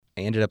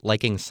I ended up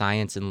liking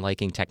science and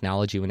liking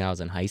technology when I was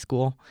in high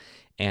school,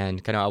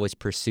 and kind of always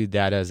pursued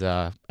that as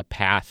a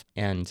path.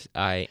 And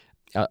I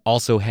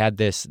also had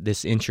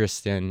this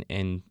interest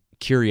and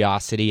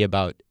curiosity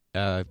about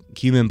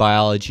human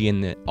biology,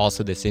 and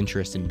also this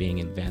interest in being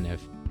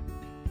inventive.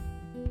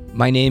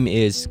 My name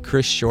is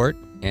Chris Short,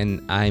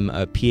 and I'm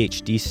a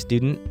PhD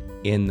student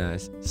in the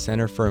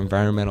Center for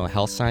Environmental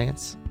Health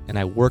Science, and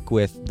I work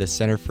with the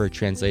Center for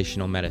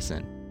Translational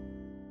Medicine.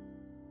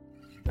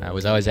 I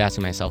was always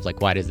asking myself,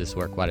 like, why does this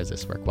work? Why does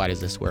this work? Why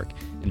does this work?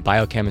 And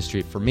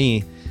biochemistry, for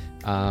me,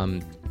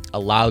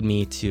 allowed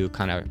me to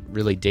kind of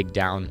really dig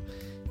down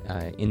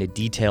into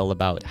detail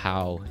about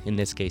how, in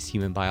this case,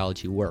 human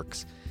biology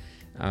works.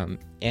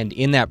 And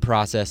in that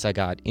process, I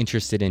got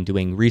interested in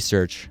doing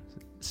research.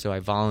 So I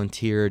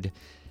volunteered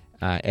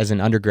as an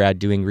undergrad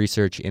doing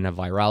research in a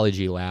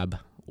virology lab,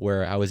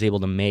 where I was able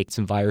to make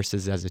some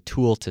viruses as a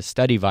tool to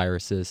study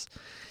viruses.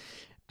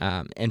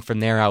 And from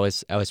there, I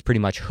was pretty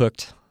much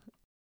hooked.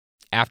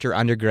 After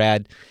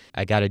undergrad,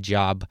 I got a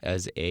job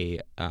as a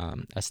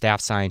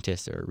staff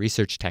scientist or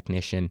research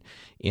technician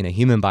in a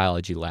human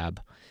biology lab.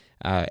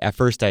 At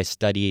first, I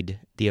studied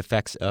the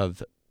effects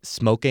of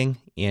smoking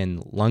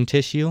in lung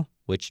tissue,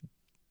 which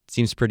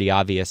seems pretty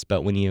obvious,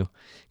 but when you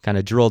kind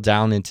of drill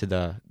down into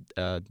the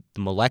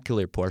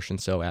molecular portion,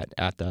 so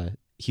at the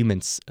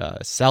human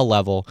cell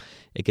level,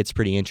 it gets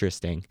pretty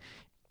interesting.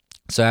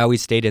 So I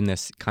always stayed in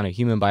this kind of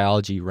human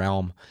biology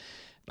realm.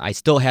 I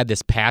still had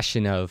this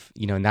passion of,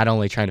 not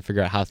only trying to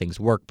figure out how things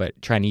work,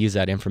 but trying to use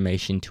that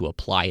information to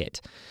apply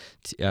it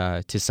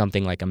to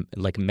something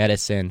like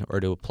medicine, or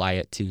to apply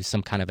it to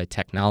some kind of a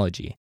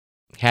technology.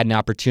 Had an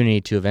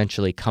opportunity to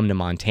eventually come to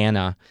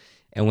Montana,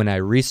 and when I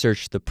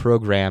researched the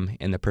program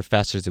and the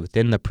professors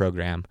within the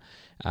program,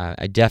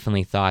 I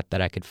definitely thought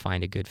that I could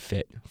find a good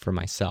fit for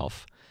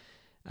myself.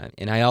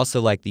 And I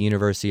also like the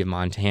University of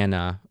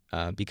Montana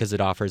because it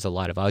offers a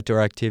lot of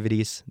outdoor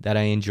activities that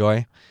I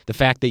enjoy. The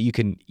fact that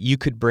you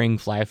could bring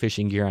fly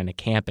fishing gear onto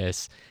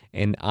campus,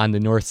 and on the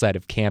north side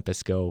of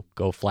campus go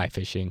fly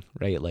fishing,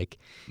 right? Like,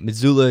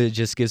 Missoula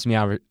just gives me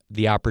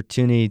the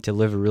opportunity to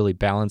live a really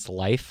balanced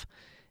life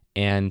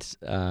and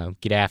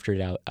get after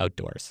it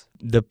outdoors.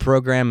 The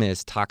program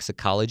is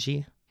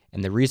toxicology,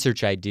 and the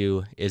research I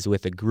do is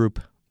with a group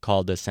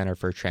called the Center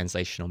for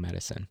Translational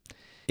Medicine.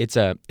 It's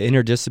an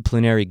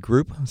interdisciplinary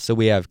group, so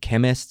we have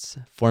chemists,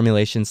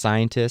 formulation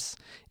scientists,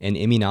 and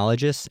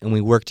immunologists, and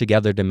we work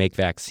together to make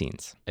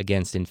vaccines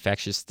against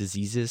infectious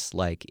diseases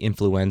like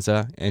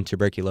influenza and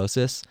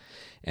tuberculosis,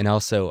 and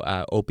also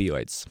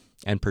opioids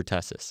and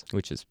pertussis,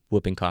 which is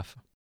whooping cough.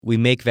 We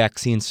make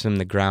vaccines from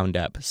the ground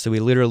up, so we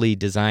literally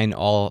design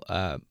all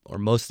or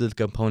most of the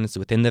components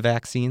within the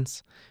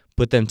vaccines,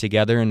 put them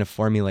together in a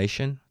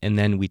formulation, and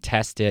then we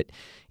test it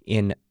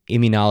in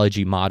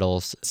immunology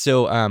models.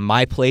 So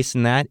my place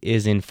in that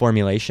is in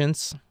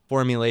formulations.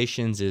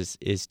 Formulations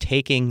is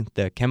taking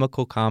the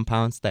chemical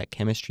compounds that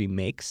chemistry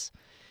makes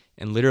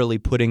and literally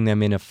putting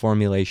them in a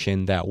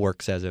formulation that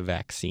works as a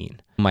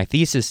vaccine. My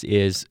thesis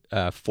is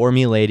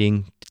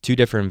formulating 2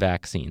 different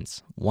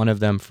vaccines, one of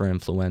them for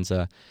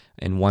influenza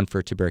and one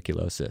for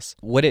tuberculosis.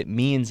 What it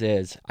means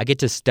is I get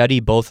to study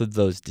both of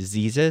those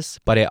diseases,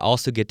 but I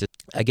also get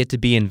to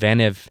be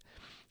inventive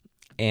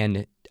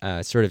and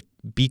sort of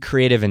be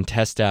creative and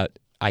test out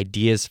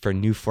ideas for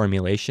new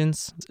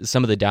formulations.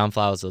 Some of the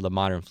downfalls of the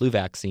modern flu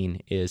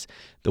vaccine is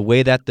the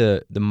way that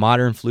the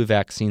modern flu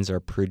vaccines are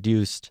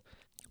produced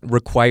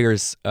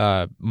requires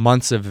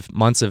months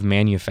of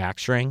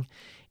manufacturing.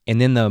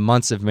 And in the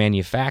months of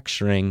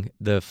manufacturing,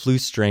 the flu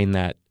strain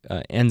that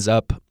ends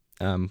up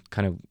kind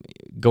of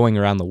going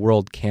around the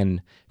world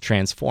can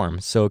transform.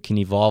 So it can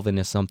evolve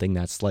into something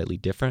that's slightly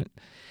different.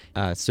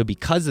 So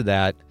because of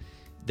that,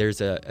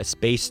 there's a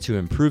space to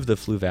improve the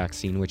flu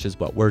vaccine, which is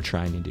what we're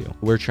trying to do.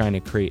 We're trying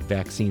to create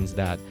vaccines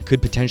that could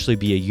potentially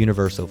be a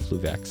universal flu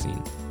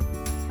vaccine.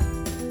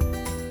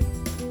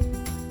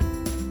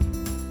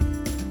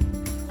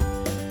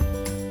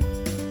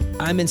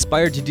 I'm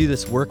inspired to do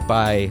this work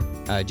by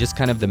just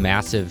kind of the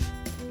massive,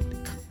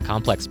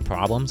 complex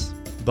problems.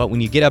 But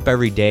when you get up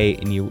every day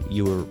and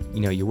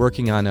you're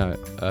working on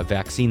a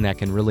vaccine that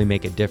can really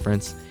make a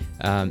difference,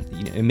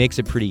 it makes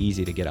it pretty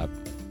easy to get up.